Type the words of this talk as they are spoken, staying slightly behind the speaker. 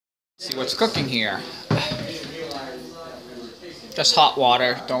See what's cooking here. Just hot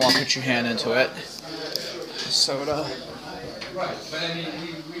water. Don't want to put your hand into it. Soda. Right, but I mean,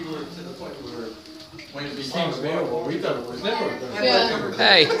 we were to the point where when it became available, we thought it was never going to Yeah.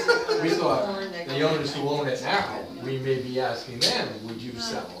 Hey. We thought the owners who own it now, we may be asking them, would you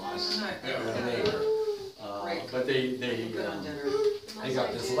sell us an acre? But they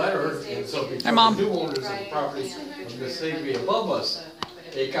got this letter, and so because the new owners of the property of the city above us,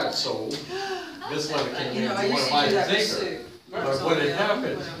 it got sold. This letter came in, they want to buy this acre. But what had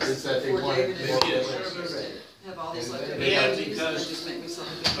happened is that they wanted to make it a survey. And because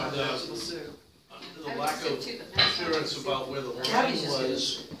the lack of assurance about where the land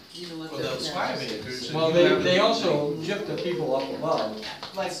was for those 5 acres. Well, they also gypped the people up above,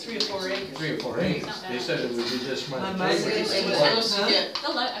 Like 3 or 4 acres. 3 or 4 acres. They said it would be this much. They were supposed to get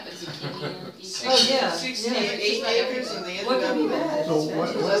Oh, yeah. 68 acres and they ended What up. could be bad? So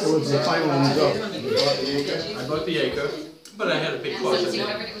what was the final result? You bought the acre? I bought the acre, but I had a big cost. I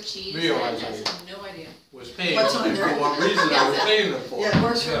didn't realize I No idea. was paying What's them on for there? what reason I was paying them for. Yeah, it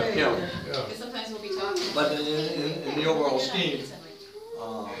works for me. Yeah. Because sometimes we'll be talking. But in the overall scheme,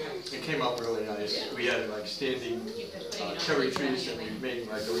 it came out really nice. We had like standing cherry trees that we made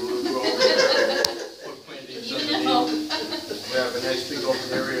like a little grove. Put plantings underneath. We have a nice big open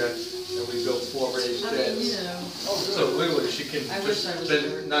area, and we built 4 raised beds. So literally, she can just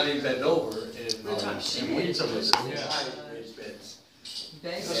bend, not even bend over and weed some of this raised beds.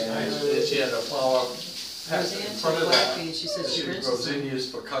 And then she had a flower patch in front of that. She said She she grows rinses them.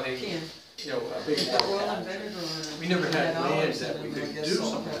 zinnias for cutting, Can. you know, a big Oil wall and patch. vinegar on it. We never had Add land olives that in we it, could I guess, do salt,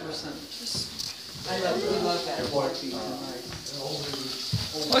 something. pepper, something. We love that. Well,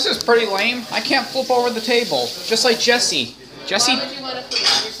 this is pretty lame. I can't flip over the table. Just like Jesse. Jesse, Why would you want to put it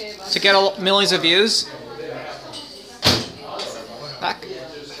on your table? to get millions of views.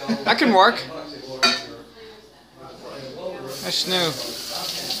 That can work. I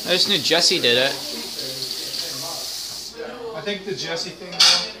just knew Jesse did it. I think the Jesse thing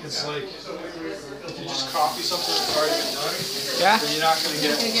though, it's like, if you just copy something that's already been done, Yeah? then you're not gonna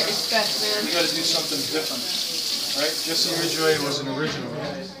You're gonna get, get respect, man. you gotta do something different, right? Jesse Ridgway was an original,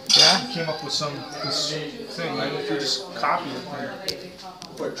 Yeah? he came up with this thing, right? If you just copy it,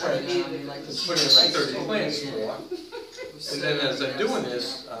 Put trench, put in like 30 plants more. And then as I'm doing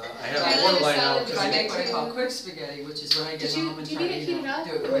this, I have a water line out. If I make what I call quick spaghetti, which is when I get home and do you try need to it heated up?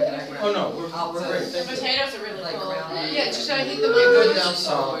 do it quick and I grab. Oh, no, we're great. The potatoes are really Like cool. ground. Yeah, should I heat them They're good up? now, So,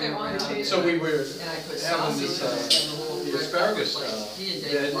 so. They're on the table. So we were and I put having sausage this, and a little the red asparagus pepper. He and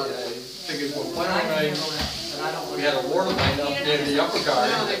bed, Dave and love I it. figured, well, why But I don't can I, handle it, but I don't want we had a water line up near the upper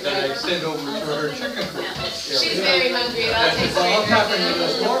garden that I extend over to her chicken coop. She's very hungry, and I'll take So I'm tapping in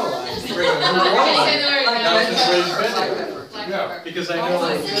this water line, bring a new water line down to this raised bed. Yeah. Because I know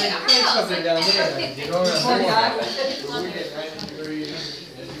if you put something down there, you don't have water.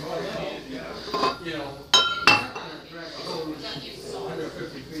 You know.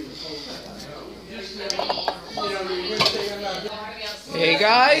 Hey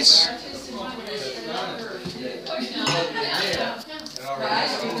guys.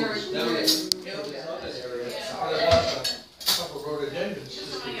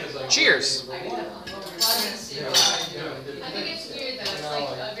 Cheers.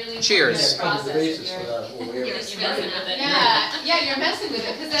 Cheers. Yeah, you're messing with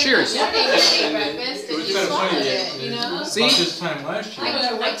it, because then Cheers. yesterday you ate breakfast and you swallowed it, you know? See? About this time last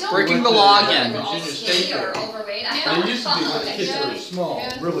year. Breaking the law again. Virginia State Fair. They used to be when the kids were small,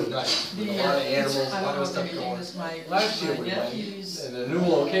 really nice, with a lot of animals, a lot of stuff going. Last year we went, in a new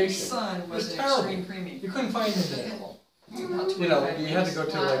location, son it was was an terrible. extreme preemie. You couldn't find an animal. You know, you had to go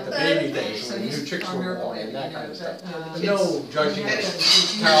to like the baby days when new chicks were born and that kind of stuff. No judging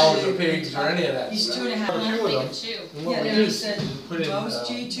cows or pigs or any of that He's stuff. 2.5. A few of them. And what Yeah, we and did he is said put in most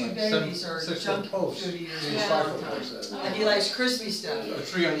G2 babies are 6 junk foot posts, food eaters. 5 foot posts, And he likes crispy stuff.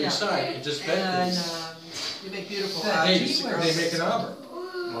 3 on Yeah. each side, and just bent And, these. You make beautiful But houses. he They make an arbor.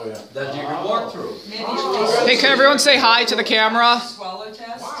 Oh, yeah. That you can walk through. maybe Hey, can everyone say hi to the camera? swallow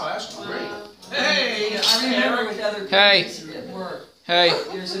test. wow, that's great. Hey! I remember with other Hey. people at work, Hey.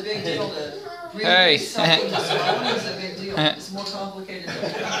 there's a big deal to Hey. really something to swallow is a big deal. It's more complicated than it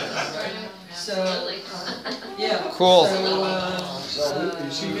is, right? So, yeah. Cool. So,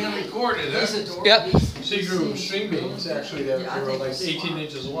 She been recorded, he's adorable. Yep. She grew string beans actually that Yeah, I were think like it's 18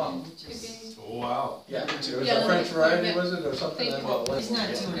 inches long. Oh, wow. Yeah, it was Yeah, a French yeah. variety, was it, or something like that? He's not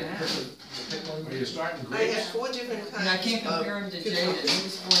 2.5. Are you starting I grapes? had 4 different And I kinds can't compare of him to Jaden, he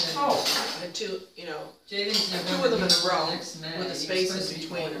was born in. Oh, and 2, you know, Jaden's 2 November, of them in he was a born row next May. with the He was spaces supposed to be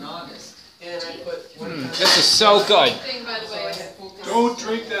born between in August. And I put one. This is so good. Thing, by the So I way. had full time. Don't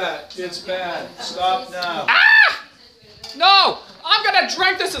drink that. It's bad. Stop now. Ah! No! I'm gonna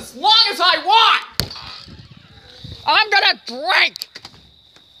drink this as long as I want! I'm gonna drink!